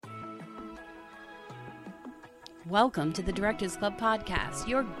Welcome to the Directors Club podcast,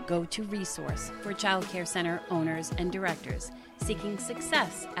 your go-to resource for child care center owners and directors seeking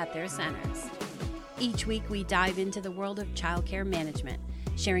success at their centers. Each week, we dive into the world of child care management,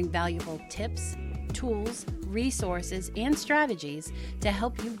 sharing valuable tips, tools, resources, and strategies to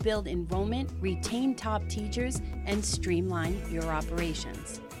help you build enrollment, retain top teachers, and streamline your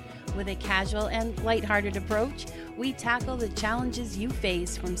operations. With a casual and lighthearted approach, we tackle the challenges you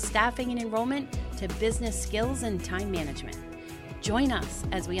face from staffing and enrollment to business skills and time management. Join us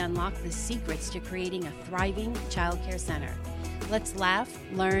as we unlock the secrets to creating a thriving child care center. Let's laugh,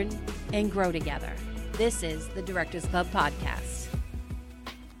 learn, and grow together. This is the Directors Club podcast.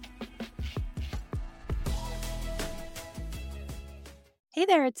 Hey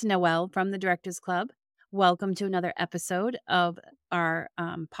there, it's Noelle from the Directors Club. Welcome to another episode of our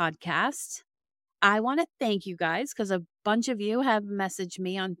podcast. I want to thank you guys because a bunch of you have messaged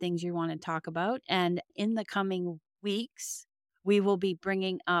me on things you want to talk about. And in the coming weeks, we will be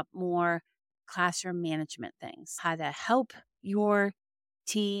bringing up more classroom management things, how to help your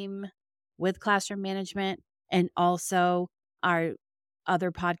team with classroom management, and also our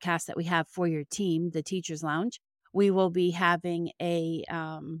other podcasts that we have for your team, the Teachers Lounge. We will be having a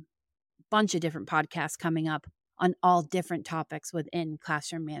bunch of different podcasts coming up on all different topics within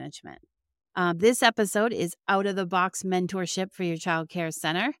classroom management. This episode is out of the box mentorship for your child care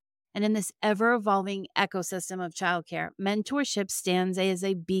center. And in this ever-evolving ecosystem of childcare, mentorship stands as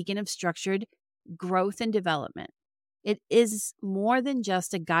a beacon of structured growth and development. It is more than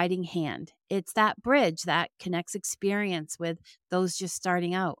just a guiding hand. It's that bridge that connects experience with those just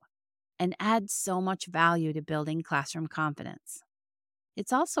starting out and adds so much value to building classroom confidence.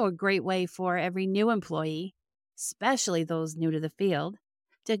 It's also a great way for every new employee, especially those new to the field,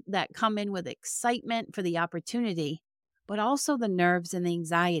 that come in with excitement for the opportunity, but also the nerves and the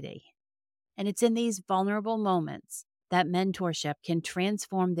anxiety. And it's in these vulnerable moments that mentorship can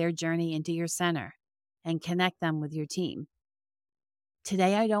transform their journey into your center and connect them with your team.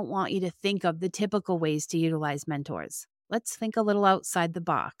 Today, I don't want you to think of the typical ways to utilize mentors. Let's think a little outside the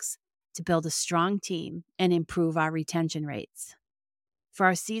box to build a strong team and improve our retention rates. For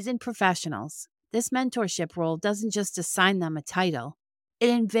our seasoned professionals, this mentorship role doesn't just assign them a title. It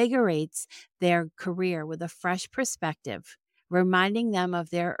invigorates their career with a fresh perspective, reminding them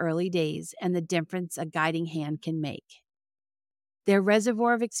of their early days and the difference a guiding hand can make. Their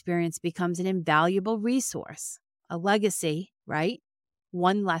reservoir of experience becomes an invaluable resource, a legacy, right?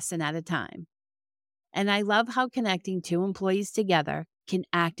 One lesson at a time. And I love how connecting two employees together can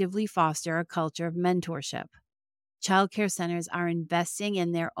actively foster a culture of mentorship. Child care centers are investing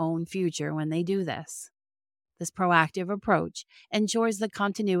in their own future when they do this. This proactive approach ensures the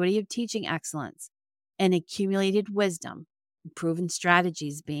continuity of teaching excellence and accumulated wisdom, proven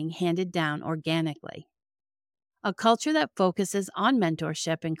strategies being handed down organically. A culture that focuses on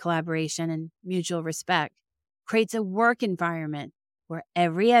mentorship and collaboration and mutual respect creates a work environment where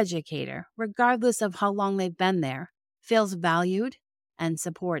every educator, regardless of how long they've been there, feels valued and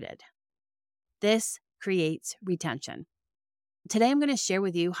supported. This creates retention. Today, I'm going to share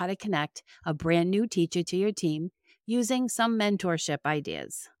with you how to connect a brand new teacher to your team using some mentorship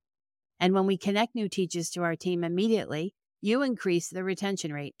ideas. And when we connect new teachers to our team immediately, you increase the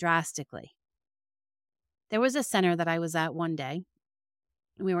retention rate drastically. There was a center that I was at one day.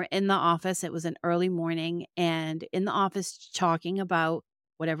 We were in the office. It was an early morning, and in the office talking about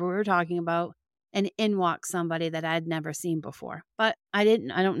whatever we were talking about, and in walked somebody that I'd never seen before. But I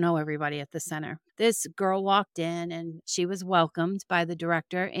don't know everybody at the center. This girl walked in and she was welcomed by the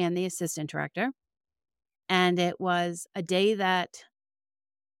director and the assistant director. And it was a day that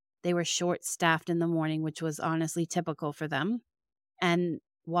they were short-staffed in the morning, which was honestly typical for them. And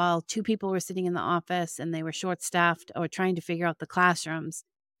while two people were sitting in the office and they were short-staffed or trying to figure out the classrooms,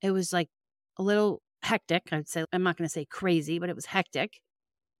 it was like a little hectic. I'd say, I'm not going to say crazy, but it was hectic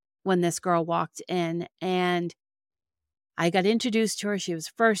when this girl walked in, and I got introduced to her. She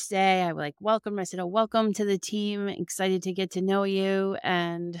was first day. I welcomed her. I said, "Oh, welcome to the team. Excited to get to know you."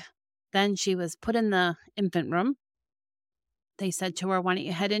 And then she was put in the infant room. They said to her, "Why don't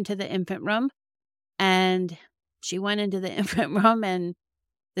you head into the infant room?" And she went into the infant room, and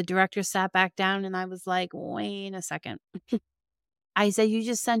the director sat back down, and I was like, "Wait a second." I said, "You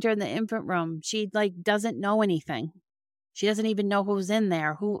just sent her in the infant room. She doesn't know anything. She doesn't even know who's in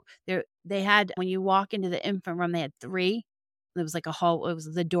there. They had, when you walk into the infant room, they had three. It was like a hall. It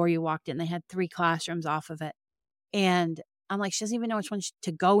was the door you walked in. They had three classrooms off of it. And I'm like, she doesn't even know which one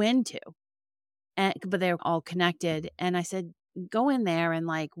to go into. But they were all connected. And I said, go in there and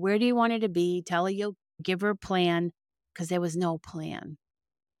where do you want her to be? Tell her you'll give her a plan, because there was no plan.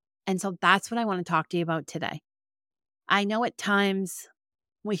 And so that's what I want to talk to you about today. I know at times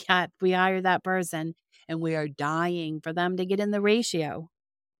we hire that person and we are dying for them to get in the ratio,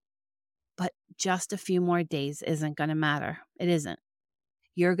 but just a few more days isn't going to matter. It isn't.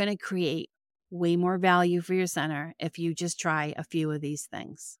 You're going to create way more value for your center if you just try a few of these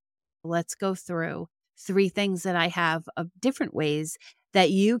things. Let's go through 3 things that I have of different ways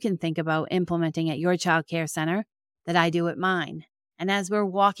that you can think about implementing at your child care center that I do at mine. And as we're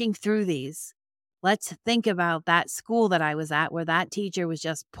walking through these, let's think about that school that I was at where that teacher was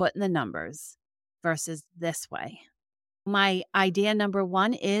just putting the numbers versus this way. My idea number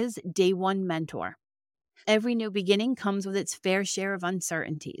 1 is day 1 mentor. Every new beginning comes with its fair share of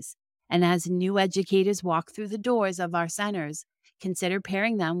uncertainties. And as new educators walk through the doors of our centers, consider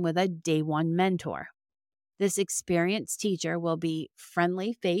pairing them with a day 1 mentor. This experienced teacher will be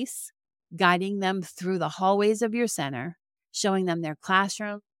friendly face, guiding them through the hallways of your center, showing them their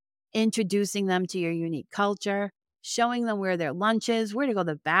classroom, introducing them to your unique culture, showing them where their lunch is, where to go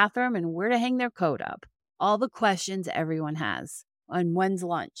to the bathroom, and where to hang their coat up. All the questions everyone has. And when's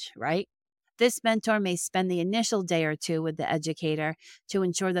lunch, right? This mentor may spend the initial day or 2 with the educator to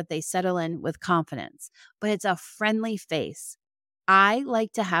ensure that they settle in with confidence, but it's a friendly face. I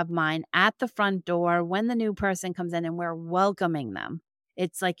like to have mine at the front door when the new person comes in and we're welcoming them.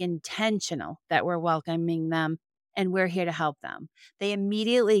 It's like intentional that we're welcoming them and we're here to help them. They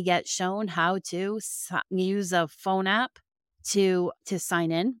immediately get shown how to use a phone app to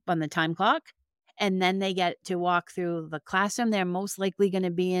sign in on the time clock. And then they get to walk through the classroom they're most likely going to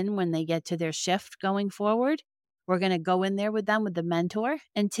be in when they get to their shift going forward. We're going to go in there with them with the mentor.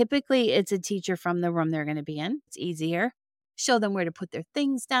 And typically it's a teacher from the room they're going to be in. It's easier. Show them where to put their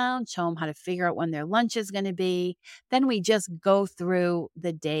things down, show them how to figure out when their lunch is going to be. Then we just go through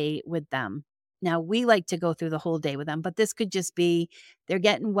the day with them. Now, we like to go through the whole day with them, but this could just be they're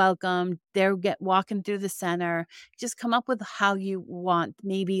getting welcomed, they're walking through the center. Just come up with how you want,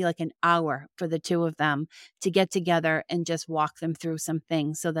 maybe like an hour for the 2 of them to get together and just walk them through some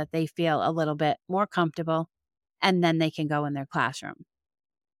things so that they feel a little bit more comfortable, and then they can go in their classroom.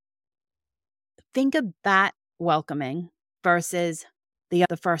 Think of that welcoming versus the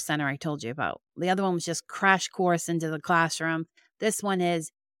first center I told you about. The other one was just crash course into the classroom. This one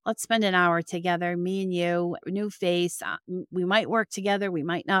is, let's spend an hour together, me and you, new face. We might work together, we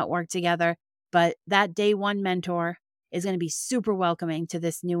might not work together, but that day 1 mentor is going to be super welcoming to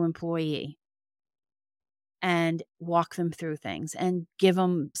this new employee and walk them through things and give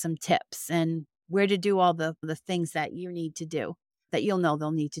them some tips and where to do all the things that you need to do that you'll know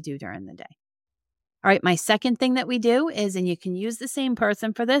they'll need to do during the day. All right, my second thing that we do is, and you can use the same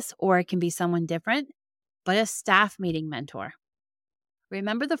person for this, or it can be someone different, but a staff meeting mentor.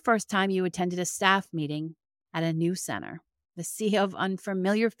 Remember the first time you attended a staff meeting at a new center, the sea of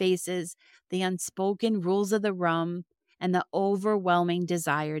unfamiliar faces, the unspoken rules of the room, and the overwhelming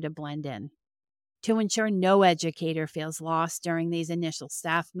desire to blend in. To ensure no educator feels lost during these initial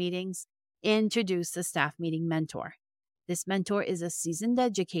staff meetings, introduce the staff meeting mentor. This mentor is a seasoned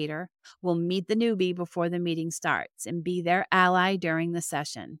educator, will meet the newbie before the meeting starts and be their ally during the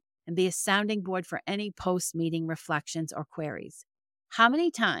session and be a sounding board for any post-meeting reflections or queries. How many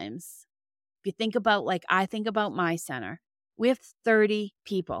times, if you think about, like I think about my center, we have 30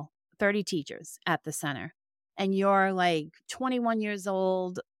 people, 30 teachers at the center, and you're like 21 years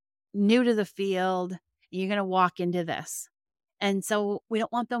old, new to the field, and you're going to walk into this. And so we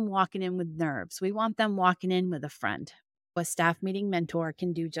don't want them walking in with nerves. We want them walking in with a friend. A staff meeting mentor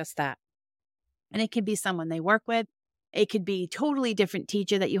can do just that. And it could be someone they work with. It could be a totally different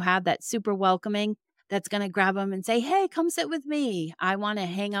teacher that you have that's super welcoming, that's going to grab them and say, hey, come sit with me. I want to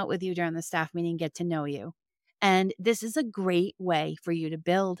hang out with you during the staff meeting, get to know you. And this is a great way for you to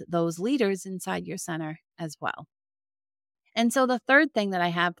build those leaders inside your center as well. And so the third thing that I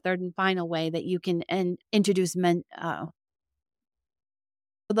have, third and final way that you can introduce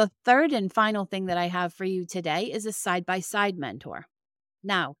the third and final thing that I have for you today is a side-by-side mentor.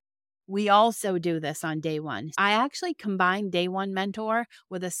 Now, we also do this on day 1. I actually combine day 1 mentor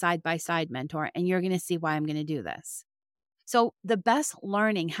with a side-by-side mentor, and you're going to see why I'm going to do this. So the best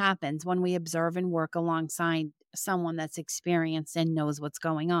learning happens when we observe and work alongside someone that's experienced and knows what's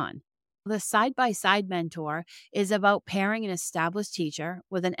going on. The side-by-side mentor is about pairing an established teacher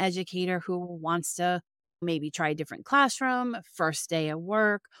with an educator who wants to maybe try a different classroom, first day of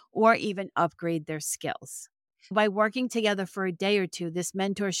work, or even upgrade their skills. By working together for a day or 2, this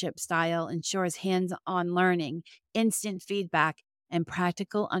mentorship style ensures hands-on learning, instant feedback, and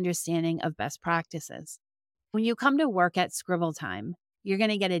practical understanding of best practices. When you come to work at Scribble Time, you're going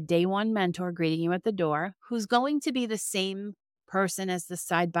to get a day 1 mentor greeting you at the door who's going to be the same person as the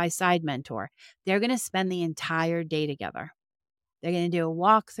side-by-side mentor. They're going to spend the entire day together. They're going to do a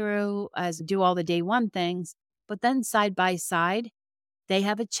walkthrough, do all the day one things, but then side by side, they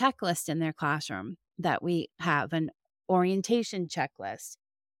have a checklist in their classroom that we have, an orientation checklist.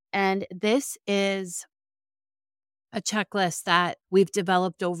 And this is a checklist that we've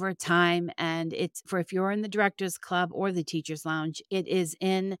developed over time. And it's for if you're in the Directors Club or the Teachers Lounge, it is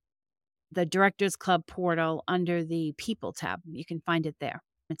in the Directors Club portal under the People tab. You can find it there.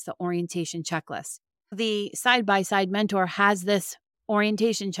 It's the orientation checklist. The side-by-side mentor has this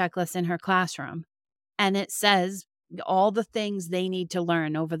orientation checklist in her classroom, and it says all the things they need to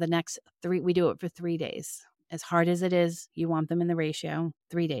learn over the next we do it for 3 days. As hard as it is, you want them in the ratio,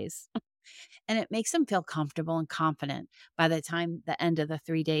 3 days. And it makes them feel comfortable and confident by the time the end of the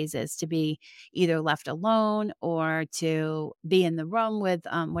 3 days is to be either left alone or to be in the room with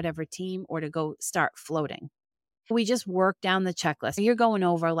whatever team or to go start floating. We just work down the checklist. You're going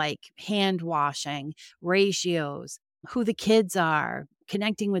over like hand washing, ratios, who the kids are,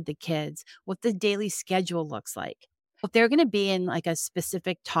 connecting with the kids, what the daily schedule looks like. If they're going to be in like a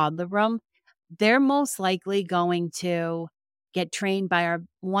specific toddler room, they're most likely going to get trained by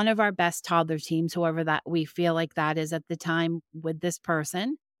one of our best toddler teams, whoever that we feel like that is at the time with this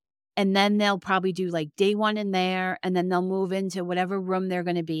person. And then they'll probably do like day one in there, and then they'll move into whatever room they're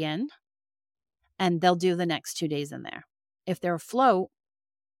going to be in. And they'll do the next 2 days in there. If they're a float,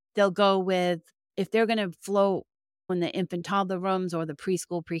 they'll go with, if they're going to float in the infant toddler rooms or the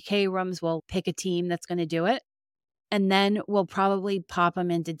preschool pre-K rooms, we'll pick a team that's going to do it. And then we'll probably pop them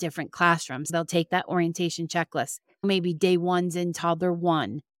into different classrooms. They'll take that orientation checklist. Maybe day one's in toddler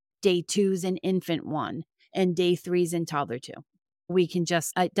 1, day 2's in infant 1, and day 3's in toddler 2. We can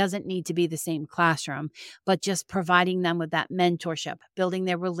just, it doesn't need to be the same classroom, but just providing them with that mentorship, building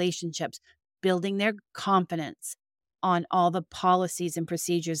their relationships, building their confidence on all the policies and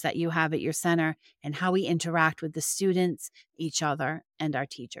procedures that you have at your center and how we interact with the students, each other, and our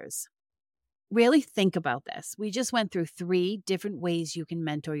teachers. Really think about this. We just went through 3 different ways you can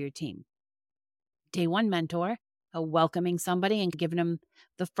mentor your team. Day 1 mentor, welcoming somebody and giving them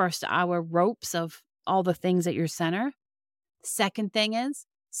the first hour ropes of all the things at your center. Second thing is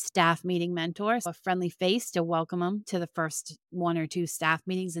staff meeting mentor, a friendly face to welcome them to the first 1 or 2 staff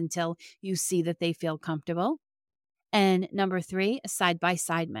meetings until you see that they feel comfortable. And number 3, a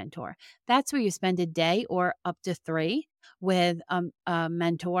side-by-side mentor. That's where you spend a day or up to 3 with a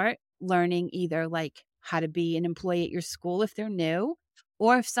mentor learning either like how to be an employee at your school if they're new,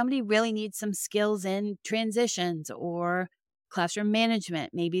 or if somebody really needs some skills in transitions or classroom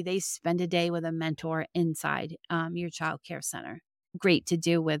management, maybe they spend a day with a mentor inside your child care center. Great to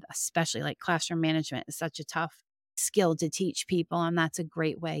do with, especially like classroom management is such a tough skill to teach people, and that's a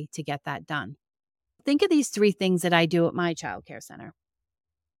great way to get that done. Think of these 3 things that I do at my child care center.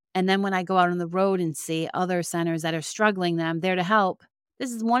 And then when I go out on the road and see other centers that are struggling, that I'm there to help,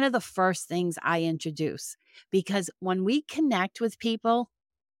 this is one of the first things I introduce, because when we connect with people,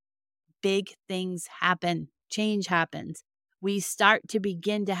 big things happen, change happens. We start to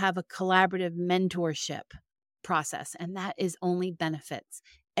begin to have a collaborative mentorship process, and that is only benefits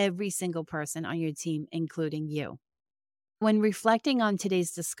every single person on your team, including you. When reflecting on today's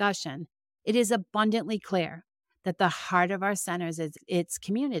discussion, it is abundantly clear that the heart of our centers is its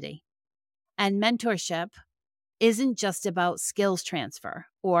community. And mentorship isn't just about skills transfer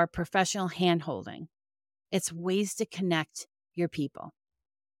or professional handholding. It's ways to connect your people.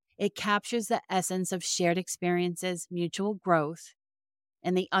 It captures the essence of shared experiences, mutual growth,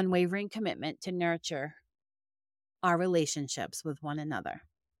 and the unwavering commitment to nurture our relationships with one another.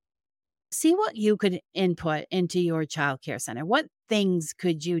 See what you could input into your child care center. What things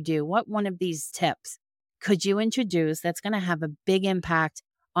could you do? What one of these tips could you introduce that's going to have a big impact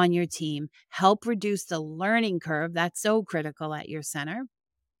on your team, help reduce the learning curve that's so critical at your center,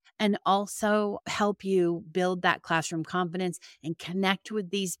 and also help you build that classroom confidence and connect with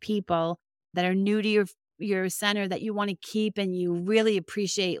these people that are new to your center that you want to keep and you really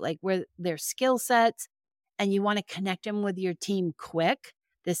appreciate like where their skill sets, and you want to connect them with your team quick.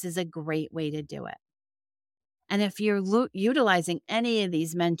 This is a great way to do it. And if you're utilizing any of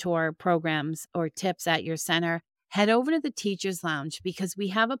these mentor programs or tips at your center, head over to the Teachers Lounge, because we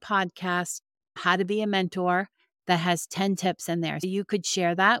have a podcast, How to Be a Mentor, that has 10 tips in there. So you could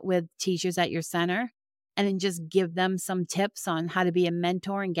share that with teachers at your center and then just give them some tips on how to be a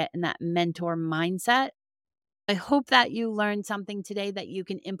mentor and get in that mentor mindset. I hope that you learned something today that you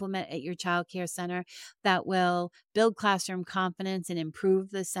can implement at your child care center that will build classroom confidence and improve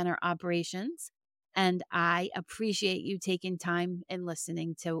the center operations. And I appreciate you taking time and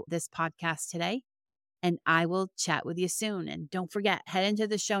listening to this podcast today. And I will chat with you soon. And don't forget, head into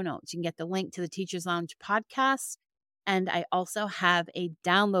the show notes. You can get the link to the Teachers Lounge podcast. And I also have a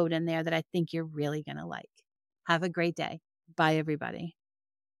download in there that I think you're really going to like. Have a great day. Bye, everybody.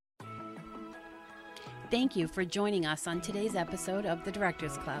 Thank you for joining us on today's episode of the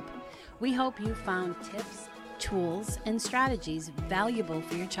Directors Club. We hope you found tips, tools, and strategies valuable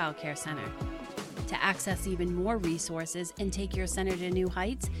for your childcare center. To access even more resources and take your center to new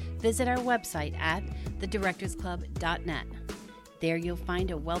heights, visit our website at thedirectorsclub.net. There you'll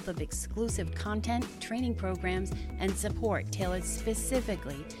find a wealth of exclusive content, training programs, and support tailored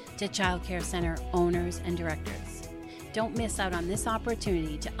specifically to childcare center owners and directors. Don't miss out on this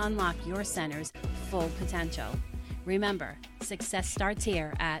opportunity to unlock your center's full potential. Remember, success starts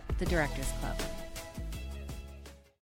here at the Directors Club.